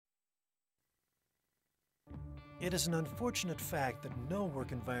It is an unfortunate fact that no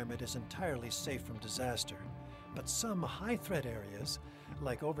work environment is entirely safe from disaster, but some high-threat areas,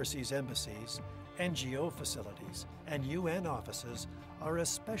 like overseas embassies, NGO facilities, and UN offices, are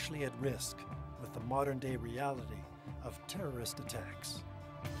especially at risk with the modern-day reality of terrorist attacks.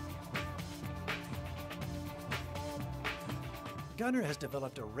 Gunnar has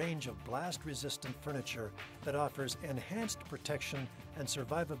developed a range of blast-resistant furniture that offers enhanced protection and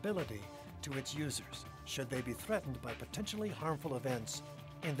survivability to its users, should they be threatened by potentially harmful events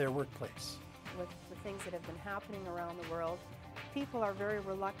in their workplace. With the things that have been happening around the world, people are very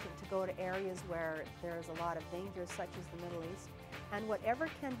reluctant to go to areas where there's a lot of danger, such as the Middle East. And whatever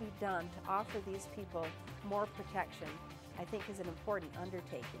can be done to offer these people more protection, I think is an important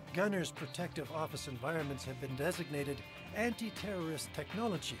undertaking. Gunnar's protective office environments have been designated anti-terrorist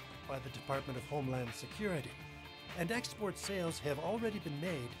technology by the Department of Homeland Security, and export sales have already been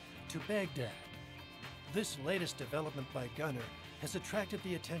made to Baghdad. This latest development by Gunnar has attracted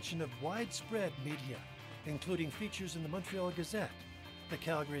the attention of widespread media, including features in the Montreal Gazette, the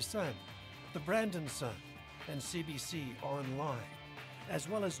Calgary Sun, the Brandon Sun, and CBC Online, as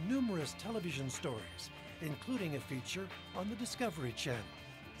well as numerous television stories, including a feature on the Discovery Channel.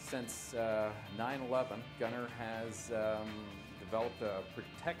 Since 9/11, Gunnar has developed a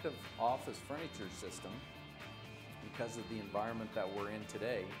protective office furniture system because of the environment that we're in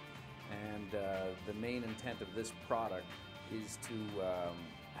today. And the main intent of this product is to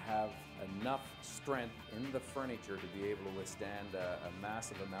have enough strength in the furniture to be able to withstand a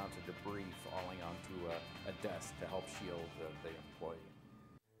massive amount of debris falling onto a desk to help shield the employee.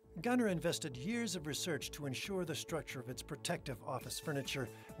 Gunnar invested years of research to ensure the structure of its protective office furniture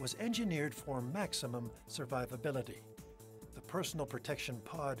was engineered for maximum survivability. The personal protection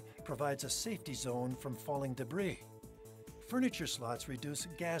pod provides a safety zone from falling debris. Furniture slots reduce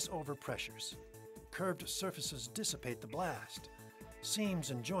gas overpressures. Curved surfaces dissipate the blast.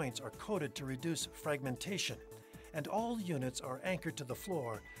 Seams and joints are coated to reduce fragmentation, and all units are anchored to the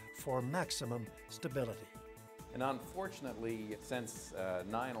floor for maximum stability. And unfortunately, since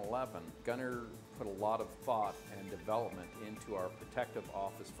 9/11, Gunnar put a lot of thought and development into our protective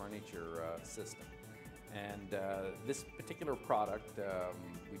office furniture system. And this particular product,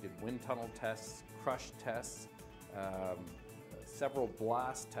 we did wind tunnel tests, crush tests, several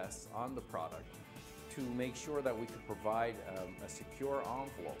blast tests on the product to make sure that we could provide a secure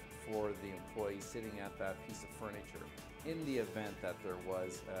envelope for the employee sitting at that piece of furniture in the event that there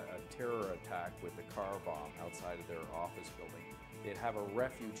was a terror attack with a car bomb outside of their office building. They'd have a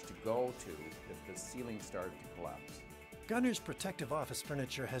refuge to go to if the ceiling started to collapse. Gunnar's protective office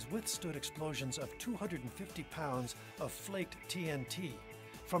furniture has withstood explosions of 250 pounds of flaked TNT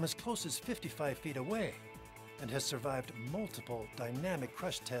from as close as 55 feet away, and has survived multiple dynamic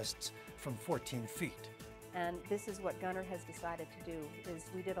crush tests from 14 feet. And this is what Gunnar has decided to do, is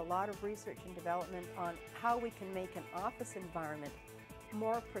we did a lot of research and development on how we can make an office environment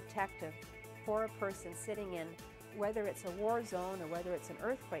more protective for a person sitting in, whether it's a war zone or whether it's an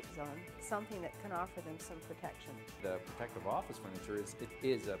earthquake zone, something that can offer them some protection. The protective office furniture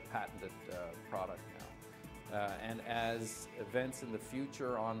is a patented product now. And as events in the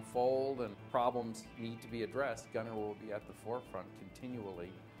future unfold and problems need to be addressed, Gunnar will be at the forefront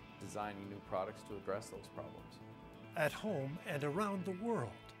continually designing new products to address those problems. At home and around the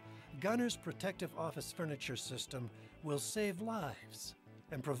world, Gunnar's protective office furniture system will save lives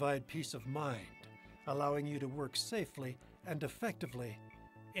and provide peace of mind, allowing you to work safely and effectively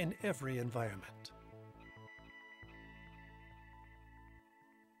in every environment.